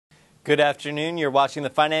Good afternoon. You're watching the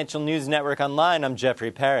Financial News Network Online. I'm Jeffrey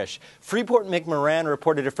Parrish. Freeport-McMoRan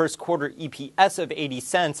reported a first quarter EPS of 80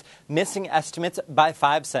 cents, missing estimates by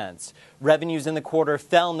 5 cents. Revenues in the quarter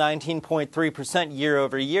fell 19.3% year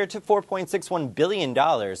over year to $4.61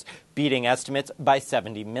 billion, beating estimates by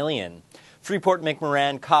 $70 million.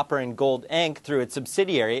 Freeport-McMoRan Copper Gold Inc, through its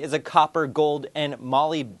subsidiary, is a copper, gold, and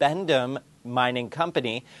molybdenum mining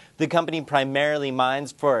company. The company primarily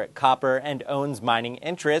mines for copper and owns mining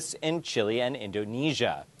interests in Chile and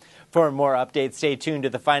Indonesia. For more updates, stay tuned to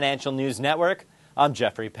the Financial News Network. I'm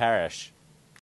Jeffrey Parrish.